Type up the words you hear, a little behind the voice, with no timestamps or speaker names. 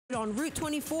on Route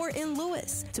 24 in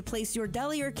Lewis. To place your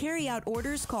deli or carryout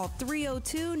orders, call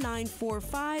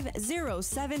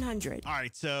 302-945-0700. All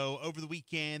right, so over the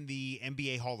weekend, the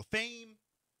NBA Hall of Fame,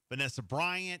 Vanessa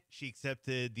Bryant, she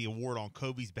accepted the award on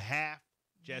Kobe's behalf.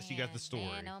 Jess, you got the story.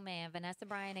 Man, oh man. Vanessa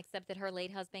Bryant accepted her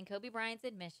late husband Kobe Bryant's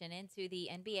admission into the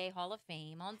NBA Hall of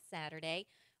Fame on Saturday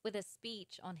with a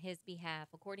speech on his behalf.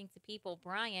 According to People,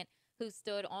 Bryant, who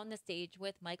stood on the stage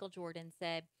with Michael Jordan,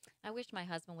 said, "I wish my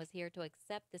husband was here to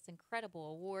accept this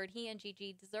incredible award. He and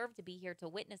Gigi deserve to be here to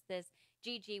witness this.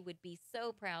 Gigi would be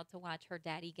so proud to watch her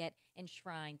daddy get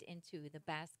enshrined into the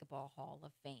Basketball Hall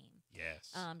of Fame."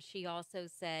 Yes. She also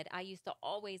said, "I used to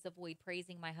always avoid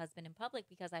praising my husband in public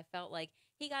because I felt like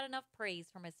he got enough praise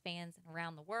from his fans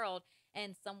around the world,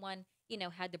 and someone,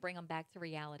 had to bring him back to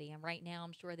reality. And right now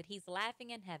I'm sure that he's laughing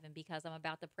in heaven because I'm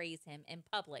about to praise him in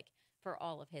public for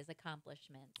all of his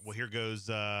accomplishments." Well, here goes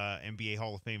NBA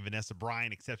Hall of Fame Vanessa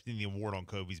Bryant accepting the award on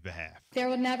Kobe's behalf. There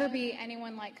will never be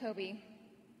anyone like Kobe.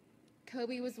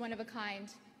 Kobe was one of a kind.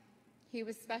 He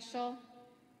was special,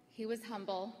 he was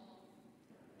humble,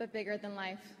 but bigger than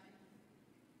life.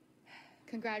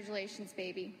 Congratulations,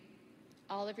 baby.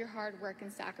 All of your hard work and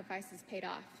sacrifices paid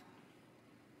off.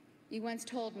 You once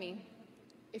told me,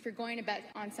 if you're going to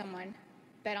bet on someone,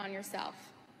 bet on yourself.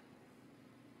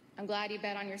 I'm glad you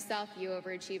bet on yourself, you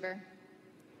overachiever.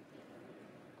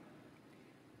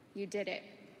 You did it.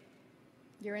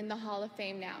 You're in the Hall of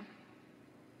Fame now.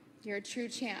 You're a true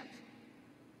champ.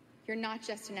 You're not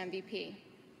just an MVP.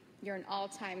 You're an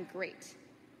all-time great.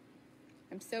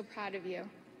 I'm so proud of you.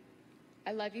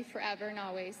 I love you forever and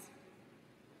always.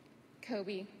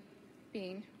 Kobe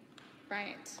Bean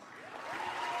Bryant.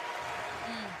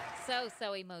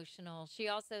 So emotional. She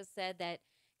also said that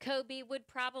Kobe would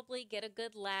probably get a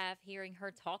good laugh hearing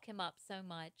her talk him up so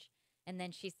much. And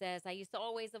then she says, "I used to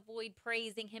always avoid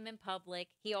praising him in public.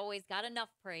 He always got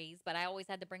enough praise, but I always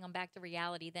had to bring him back to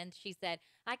reality." Then she said,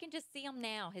 "I can just see him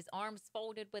now, his arms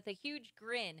folded with a huge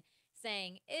grin,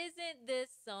 saying, 'Isn't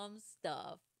this some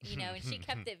stuff?'" And she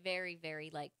kept it very,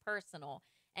 very personal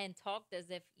and talked as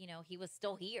if, he was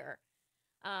still here.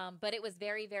 But it was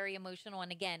very, very emotional.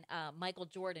 And again, Michael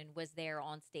Jordan was there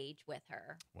on stage with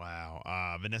her.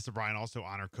 Wow. Vanessa Bryant also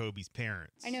honored Kobe's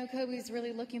parents. I know Kobe's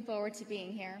really looking forward to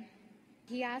being here.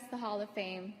 He asked the Hall of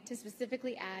Fame to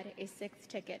specifically add a 6th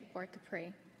ticket for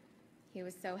Capri. He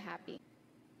was so happy.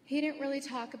 He didn't really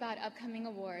talk about upcoming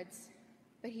awards,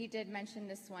 but he did mention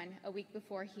this one a week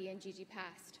before he and Gigi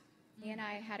passed. He and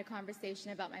I had a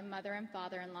conversation about my mother and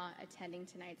father-in-law attending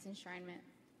tonight's enshrinement.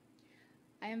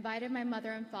 I invited my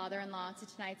mother and father-in-law to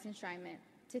tonight's enshrinement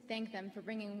to thank them for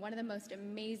bringing one of the most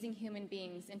amazing human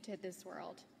beings into this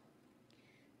world.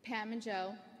 Pam and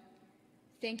Joe,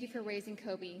 thank you for raising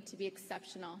Kobe to be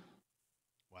exceptional.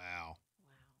 Wow.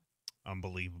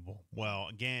 Unbelievable. Well,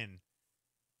 again,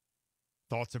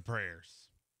 thoughts and prayers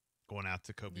going out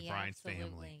to Kobe Bryant's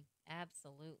family.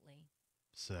 Absolutely.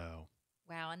 So.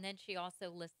 Wow. And then she also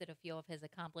listed a few of his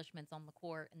accomplishments on the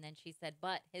court. And then she said,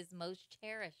 but his most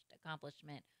cherished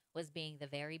accomplishment was being the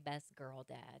very best girl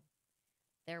dad.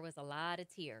 There was a lot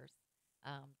of tears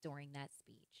during that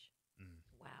speech.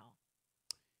 Wow.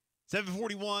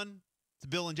 7:41. It's the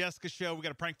Bill and Jessica show. We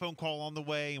got a prank phone call on the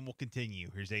way, and we'll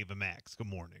continue. Here's Ava Max. Good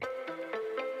morning.